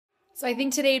So I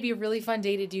think today would be a really fun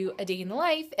day to do a day in the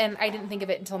life, and I didn't think of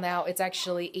it until now. It's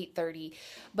actually 8:30,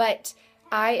 but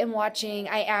I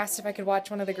asked if I could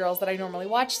watch one of the girls that I normally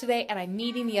watch today, and I'm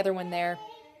meeting the other one there,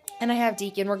 and I have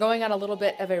Deacon. We're going on a little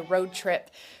bit of a road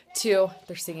trip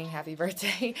they're singing happy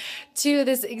birthday, to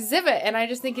this exhibit, and I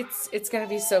just think it's going to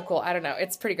be so cool. I don't know.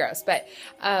 It's pretty gross, but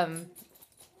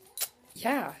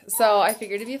yeah, so I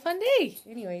figured it'd be a fun day.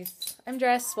 Anyways, I'm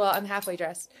dressed. Well, I'm halfway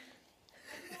dressed.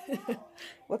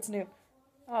 What's new?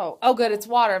 Oh, good. It's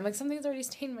water. I'm like, something's already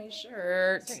stained my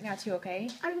shirt. Right now, too, okay?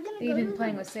 Are we gonna They've go been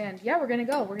playing with sand. Yeah, we're gonna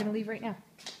go. We're gonna leave right now.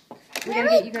 We're gonna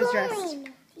get you guys dressed.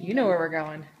 You know where we're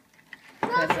going.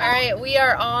 All right, we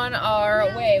are on our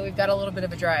way. We've got a little bit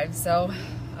of a drive, so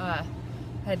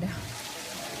head down.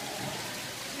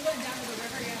 You went down to the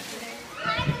river yesterday.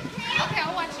 Okay,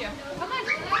 I'll watch you. Come on,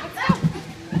 let's go.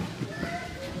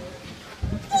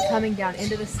 We're coming down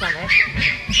into the summit.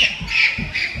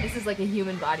 This is like a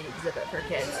human body exhibit for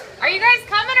kids. Are you guys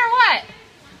coming or what?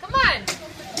 Come on.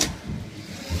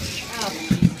 Oh,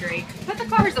 jeez, Drake. Put the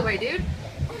cars away, dude.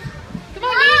 Come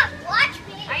on, Mom, watch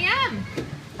me. I am.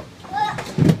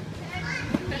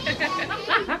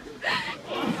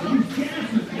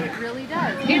 It really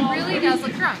does. It really does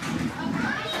look drunk.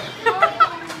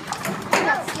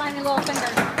 That slimy little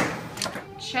finger.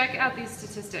 Check out these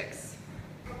statistics.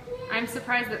 I'm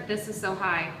surprised that this is so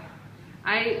high.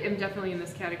 I am definitely in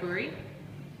this category.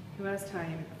 Who has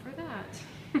time for that?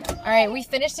 All right, we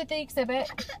finished at the exhibit.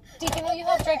 Deacon, will you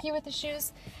help Drakey with the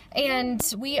shoes? And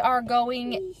we are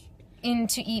going in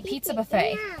to eat pizza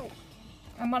buffet.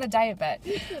 I'm on a diet bet.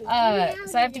 So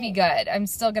I have to be good. I'm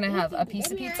still gonna have a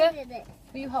piece of pizza.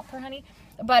 Will you help her, honey?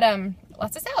 But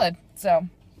lots of salad. So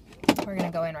we're gonna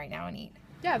go in right now and eat.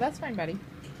 Yeah, that's fine, buddy.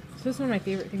 So this is one of my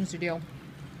favorite things to do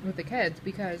with the kids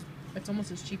because it's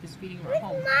almost as cheap as feeding them at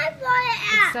home.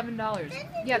 It's $7.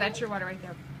 Yeah, that's your water right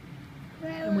there.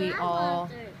 And we all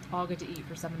get to eat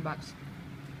for $7. All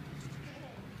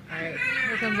right,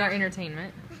 here comes our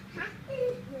entertainment.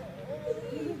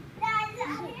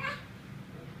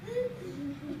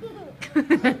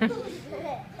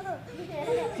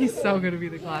 He's so gonna be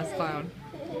the class clown.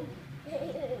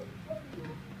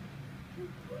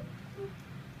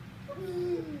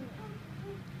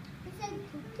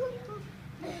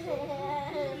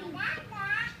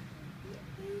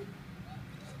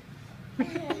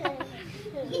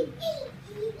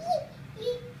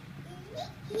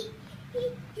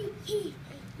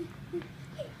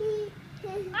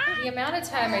 The amount of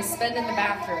time I spend in the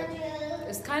bathroom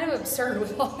is kind of absurd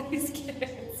with all these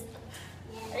kids.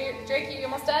 Drake, you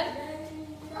almost done?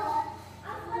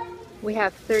 We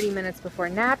have 30 minutes before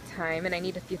nap time, and I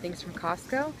need a few things from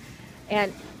Costco.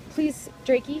 And please,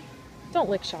 Drakey, don't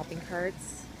lick shopping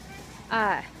carts.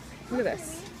 Look at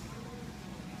this.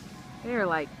 They're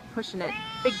like pushing it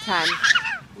big time.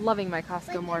 Loving my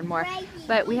Costco more and more.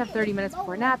 But we have 30 minutes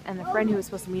before nap, and the friend who was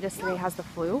supposed to meet us today has the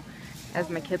flu, as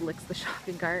my kid licks the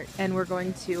shopping cart, and we're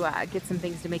going to get some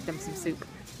things to make them some soup.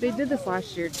 They did this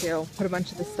last year too, put a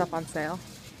bunch of this stuff on sale.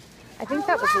 I think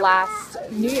that was last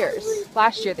New Year's.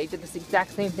 Last year they did this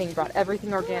exact same thing, brought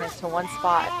everything organic to one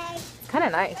spot. It's kind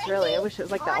of nice, really. I wish it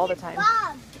was like that all the time.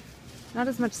 Not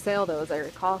as much sale though, as I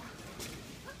recall.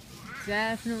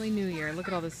 Definitely New Year. Look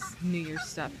at all this New Year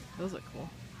stuff. Those look cool.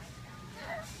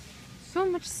 So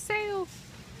much sale.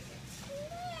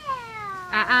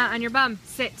 On your bum.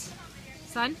 Sit.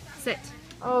 Son, sit.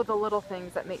 Oh, the little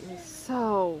things that make me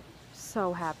so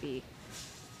happy.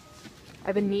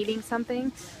 I've been needing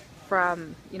something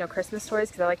from, you know, Christmas toys,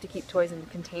 because I like to keep toys in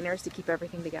containers to keep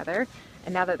everything together.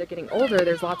 And now that they're getting older,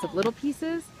 there's lots of little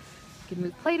pieces. You can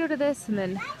move Play-Doh to this and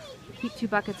then keep 2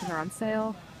 buckets and they're on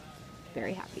sale.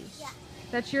 Very happy. Yeah.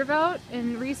 That's your vote,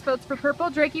 and Reese votes for purple.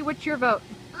 Drakey, what's your vote?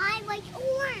 I like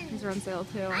orange. These are on sale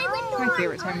too. It's my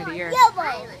favorite time of the year.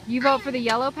 Yellow. You vote for the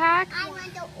yellow pack? I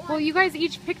want the orange. Well, you guys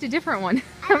each picked a different one.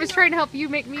 I was trying to help you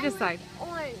make me decide.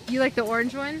 Orange. You like the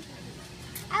orange one?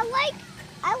 I like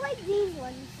these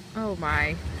ones. Oh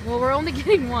my. Well, we're only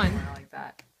getting one. I like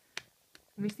that.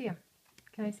 Let me see them.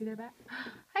 Can I see their back?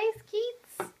 Hi,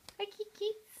 Skeets. Hi,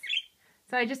 Keets.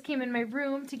 So I just came in my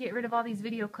room to get rid of all these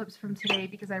video clips from today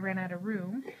because I ran out of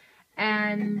room.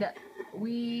 And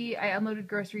I unloaded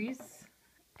groceries.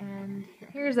 And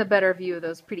here's a better view of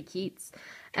those pretty Keats.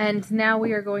 And now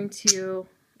we are going to,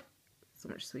 so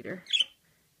much sweeter.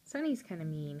 Sunny's kind of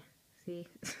mean. See?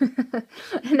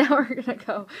 And now we're going to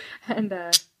go and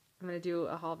I'm going to do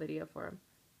a haul video for him.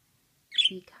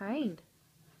 Be kind.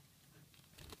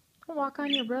 Don't walk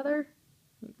on your brother.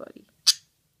 Hey, buddy.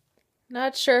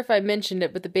 Not sure if I mentioned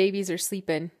it, but the babies are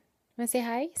sleeping. Want to say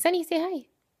hi? Sunny, say hi.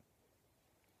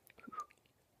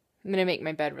 I'm gonna make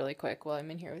my bed really quick while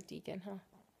I'm in here with Deacon, huh?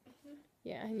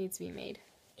 Yeah, it needs to be made.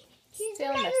 Here's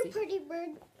Still another messy. pretty bird.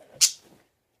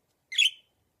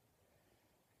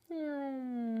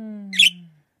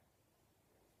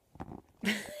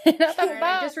 Not that bad.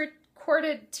 I just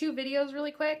recorded 2 videos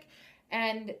really quick,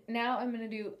 and now I'm gonna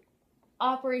do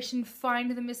Operation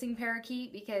Find the Missing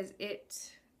Parakeet because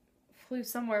it flew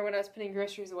somewhere when I was putting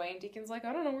groceries away, and Deacon's like,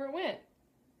 I don't know where it went.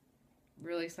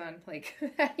 Really, son? Like,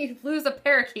 he flew a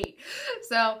parakeet.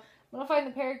 So, I'm gonna find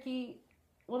the parakeet.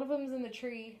 One of them's in the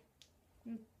tree.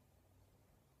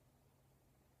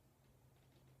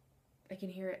 I can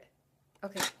hear it.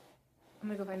 Okay, I'm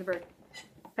gonna go find the bird.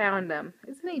 Found him.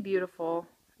 Isn't he beautiful?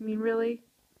 I mean, really?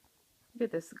 Look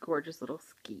at this gorgeous little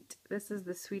skeet. This is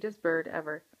the sweetest bird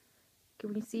ever.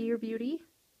 Can we see your beauty?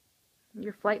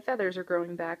 Your flight feathers are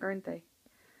growing back, aren't they?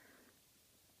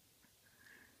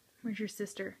 Where's your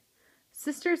sister?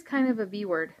 Sister's kind of a B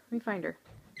word. Let me find her.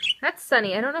 That's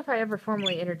Sunny. I don't know if I ever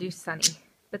formally introduced Sunny,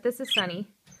 but this is Sunny.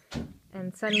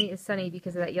 And Sunny is Sunny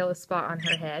because of that yellow spot on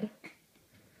her head.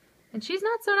 And she's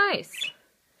not so nice.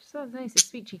 She's not as nice as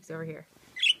Sweet Cheeks over here.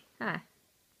 Ah,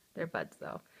 they're buds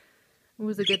though. It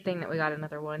was a good thing that we got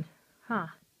another one. Huh.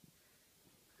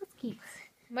 That's cute.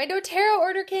 My doTERRA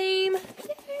order came.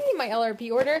 Yay, my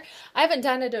LRP order. I haven't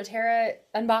done a doTERRA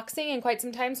unboxing in quite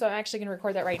some time, so I'm actually going to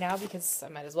record that right now because I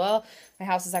might as well. My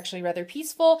house is actually rather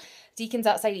peaceful. Deacon's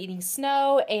outside eating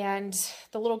snow, and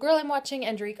the little girl I'm watching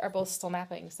and Drake are both still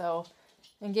napping. So,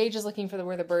 and Gage is looking for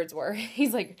where the birds were.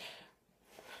 He's like,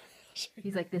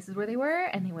 this is where they were,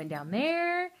 and they went down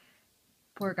there.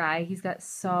 Poor guy. He's got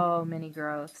so many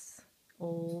growths.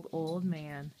 Old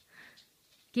man.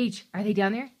 Gage, are they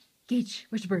down there? Gage,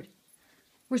 where's the bird?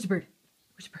 Where's the bird?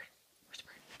 Where's the bird? Where's the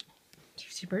bird? Do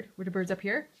you see the bird? Were the birds up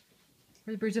here?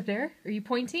 Were the birds up there? Are you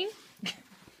pointing?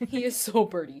 He is so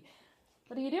birdie.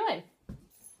 What are you doing?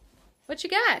 What you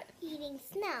got? Eating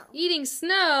snow. Eating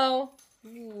snow?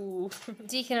 Ooh.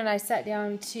 Deacon and I sat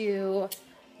down to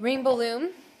Rainbow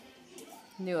Loom.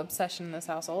 New obsession in this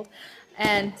household.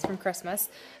 And it's from Christmas.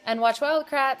 And watch Wild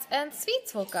Kratts, and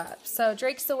Sweets woke up. So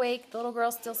Drake's awake, the little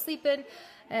girl's still sleeping.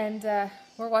 And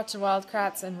we're watching Wild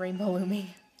Kratts and Rainbow Looming.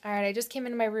 Alright, I just came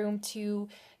into my room to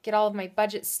get all of my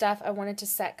budget stuff. I wanted to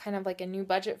set kind of like a new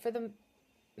budget for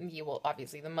well,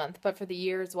 obviously the month, but for the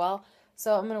year as well.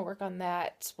 So I'm going to work on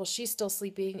that. Well, she's still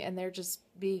sleeping, and they're just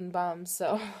being bums,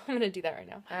 so I'm going to do that right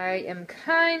now. I am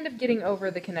kind of getting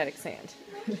over the kinetic sand.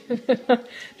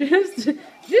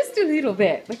 just a little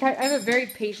bit. Like, I'm a very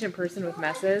patient person with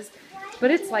messes, but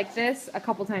it's like this a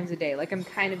couple times a day. Like, I'm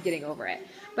kind of getting over it.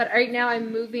 But right now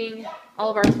I'm moving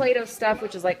all of our Play-Doh stuff,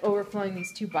 which is like overflowing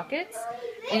these 2 buckets,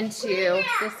 into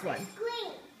this one.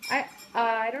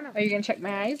 I don't know. Are you going to check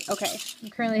my eyes? Okay. I'm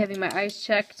currently having my eyes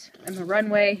checked. I'm a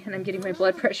runway, and I'm getting my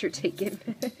blood pressure taken.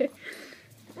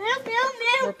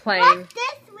 We're playing.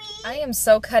 I am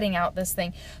so cutting out this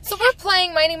thing. So we're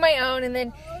playing, minding my own, and then,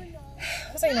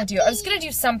 what was I going to do? I was going to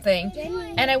do something,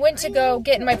 and I went to go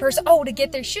get in my purse, to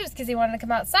get their shoes, because they wanted to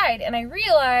come outside, and I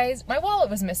realized my wallet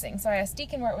was missing. So I asked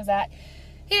Deacon where it was at.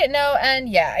 He didn't know, and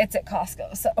yeah, it's at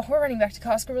Costco. So we're running back to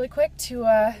Costco really quick to,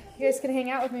 you guys can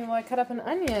hang out with me while I cut up an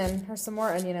onion, or some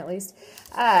more onion at least.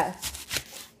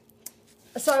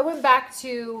 So I went back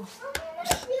to,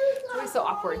 it was so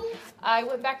awkward. I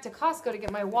went back to Costco to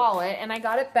get my wallet, and I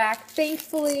got it back.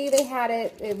 Thankfully, they had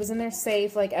it. It was in their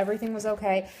safe, like everything was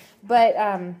okay. But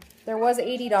there was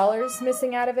 $80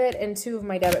 missing out of it, and 2 of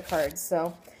my debit cards,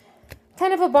 so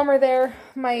kind of a bummer there.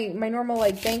 My normal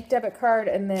like bank debit card,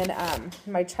 and then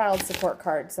my child support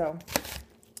card. So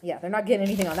yeah, they're not getting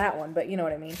anything on that one, but you know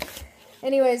what I mean.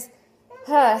 Anyways,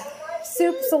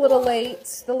 Soup's a little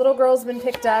late. The little girl's been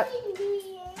picked up.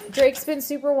 Drake's been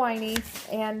super whiny,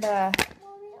 and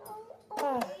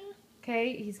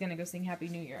okay, he's gonna go sing Happy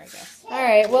New Year, I guess. All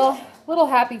right, well, little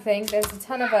happy thing. There's a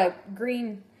ton of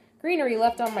greenery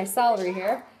left on my celery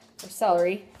here. Or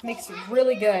celery makes it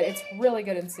really good. It's really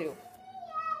good in soup.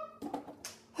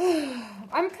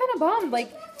 I'm kind of bummed.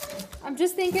 Like, I'm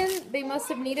just thinking they must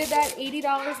have needed that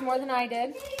 $80 more than I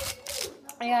did.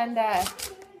 And,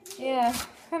 yeah,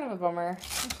 kind of a bummer.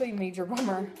 Actually, major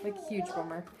bummer. Like, huge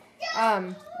bummer.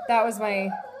 That was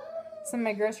some of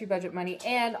my grocery budget money.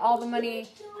 And all the money,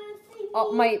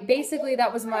 basically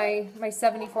that was my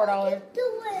 $74.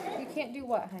 You can't do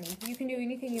what, honey? You can do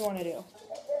anything you want to do.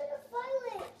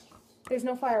 There's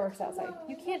no fireworks outside.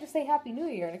 You can't just say Happy New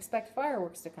Year and expect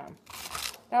fireworks to come.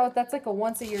 That's like a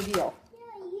once-a-year deal.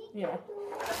 Yeah.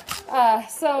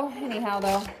 So, anyhow,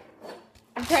 though,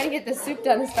 I'm trying to get this soup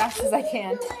done as fast as I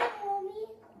can.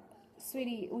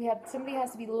 Sweetie, somebody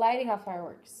has to be lighting off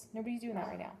fireworks. Nobody's doing that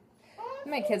right now.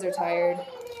 My kids are tired.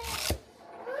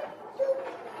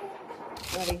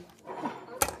 buddy.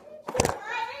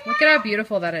 Look at how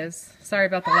beautiful that is. Sorry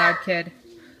about the loud kid.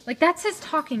 Like, that's his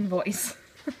talking voice.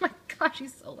 Oh my gosh,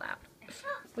 he's so loud.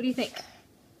 What do you think?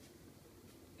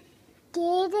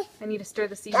 Good. I need to stir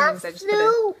the seasonings I just put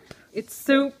in. It's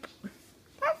soup.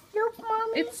 That's soup,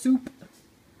 Mommy. It's soup.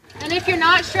 And if you're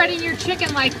not shredding your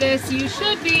chicken like this, you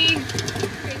should be.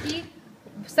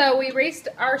 So we raced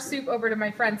our soup over to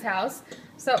my friend's house.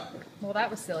 So, well, that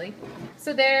was silly.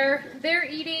 So they're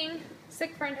eating.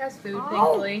 Sick friend has food,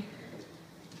 thankfully.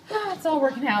 Oh, it's all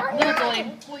working out. Little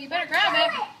boy. Well, you better grab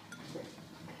it.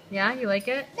 Yeah, you like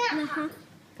it? Mm-hmm.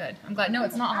 Good. I'm glad. No,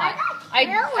 it's not hot. I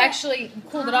actually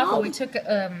cooled it off when we took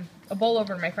a bowl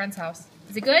over to my friend's house.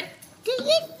 Is it good? Do you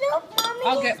eat soup, Mommy?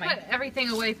 I'll get put everything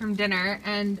away from dinner,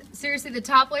 and seriously, the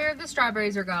top layer of the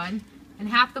strawberries are gone, and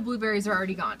half the blueberries are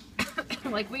already gone.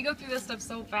 Like, we go through this stuff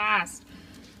so fast.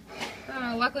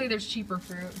 Luckily, there's cheaper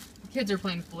fruit. Kids are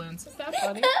playing with balloons. Is that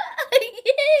funny? Okay.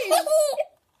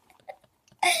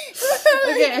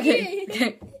 Do that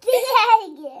again.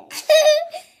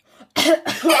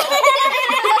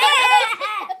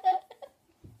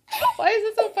 Why is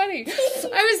it so funny?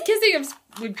 I was kissing him.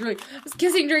 I was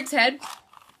kissing Drake's head,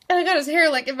 and I got his hair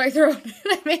like in my throat, and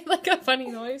I made like a funny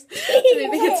noise. And I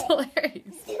think it's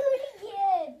hilarious. Do it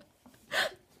again.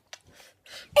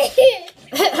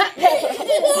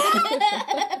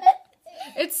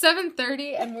 It's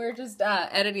 7:30, and we're just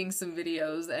editing some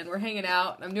videos, and we're hanging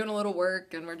out. I'm doing a little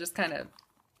work, and we're just kind of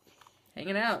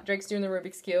hanging out. Drake's doing the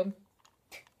Rubik's Cube.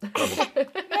 Laughing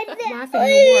no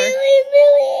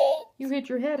more. You hit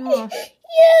your head, huh?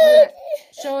 Yeah.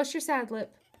 Show us your sad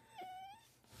lip.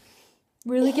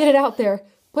 Really get it out there.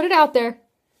 Put it out there.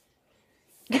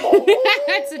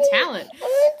 That's a talent.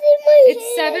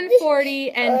 It's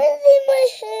 7:40, and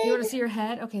you want to see your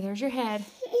head? Okay, there's your head.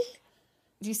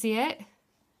 Do you see it?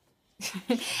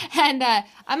 And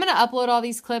I'm going to upload all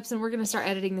these clips, and we're going to start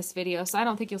editing this video, so I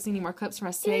don't think you'll see any more clips from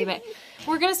us today, but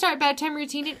we're going to start bedtime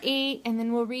routine at 8, and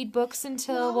then we'll read books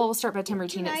until, well, we'll start bedtime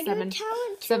routine at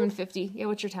 7:50. Yeah,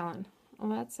 what's your talent? Oh,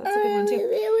 that's a good one,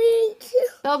 too.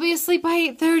 I'll be asleep by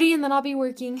 8:30, and then I'll be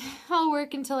working. I'll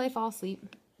work until I fall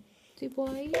asleep. Too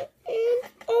boy.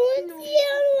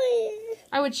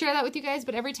 I would share that with you guys,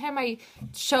 but every time I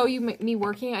show you me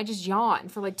working, I just yawn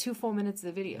for like 2 full minutes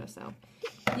of the video, so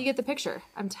you get the picture.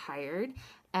 I'm tired,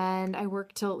 and I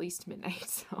work till at least midnight,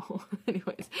 so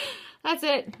anyways, that's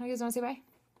it. You guys want to say bye?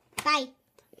 Bye.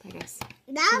 Bye, guys.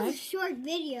 That was a short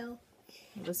video.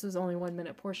 This was only 1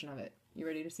 minute portion of it. You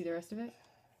ready to see the rest of it?